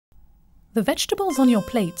The vegetables on your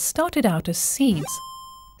plate started out as seeds.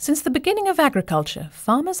 Since the beginning of agriculture,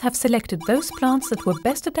 farmers have selected those plants that were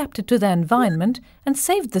best adapted to their environment and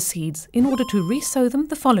saved the seeds in order to resow them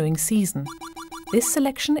the following season. This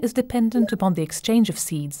selection is dependent upon the exchange of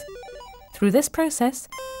seeds. Through this process,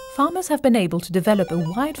 farmers have been able to develop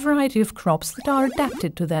a wide variety of crops that are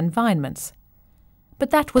adapted to their environments.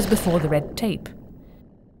 But that was before the red tape.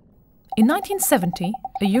 In 1970,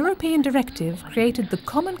 a European directive created the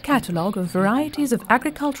Common Catalogue of Varieties of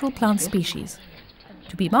Agricultural Plant Species.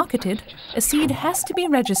 To be marketed, a seed has to be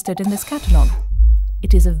registered in this catalogue.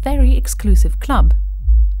 It is a very exclusive club.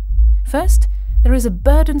 First, there is a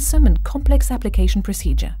burdensome and complex application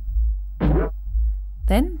procedure.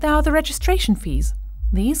 Then there are the registration fees.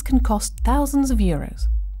 These can cost thousands of euros.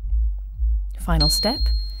 Final step,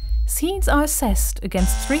 seeds are assessed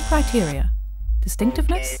against 3 criteria: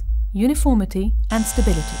 distinctiveness, uniformity and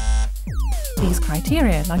stability. These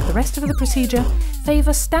criteria, like the rest of the procedure,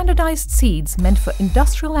 favour standardised seeds meant for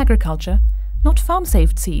industrial agriculture, not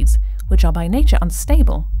farm-saved seeds, which are by nature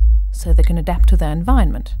unstable, so they can adapt to their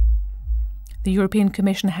environment. The European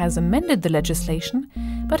Commission has amended the legislation,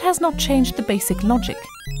 but has not changed the basic logic.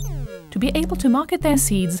 To be able to market their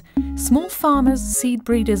seeds, small farmers, seed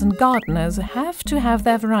breeders and gardeners have to have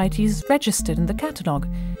their varieties registered in the catalogue,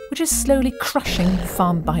 which is slowly crushing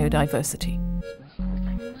farm biodiversity.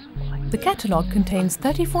 The catalogue contains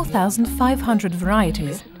 34,500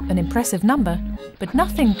 varieties, an impressive number, but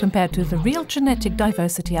nothing compared to the real genetic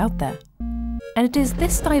diversity out there. And it is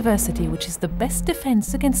this diversity which is the best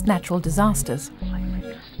defense against natural disasters.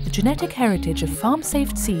 The genetic heritage of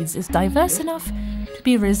farm-saved seeds is diverse enough to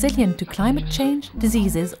be resilient to climate change,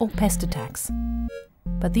 diseases or pest attacks.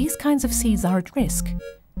 But these kinds of seeds are at risk.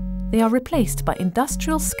 They are replaced by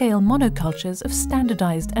industrial-scale monocultures of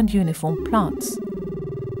standardized and uniform plants.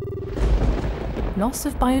 Loss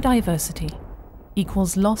of biodiversity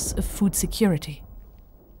equals loss of food security.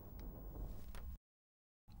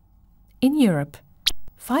 In Europe,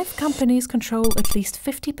 5 companies control at least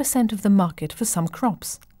 50% of the market for some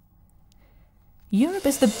crops. Europe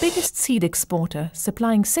is the biggest seed exporter,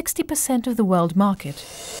 supplying 60% of the world market,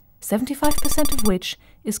 75% of which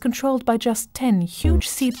is controlled by just 10 huge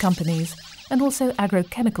seed companies and also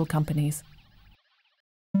agrochemical companies.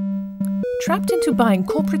 Trapped into buying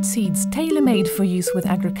corporate seeds tailor-made for use with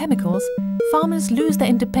agrochemicals, farmers lose their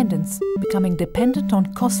independence, becoming dependent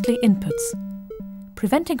on costly inputs.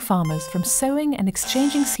 Preventing farmers from sowing and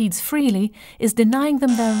exchanging seeds freely is denying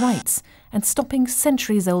them their rights and stopping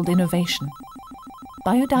centuries-old innovation.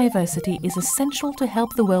 Biodiversity is essential to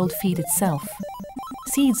help the world feed itself.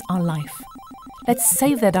 Seeds are life. Let's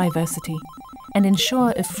save their diversity and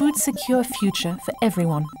ensure a food-secure future for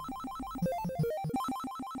everyone.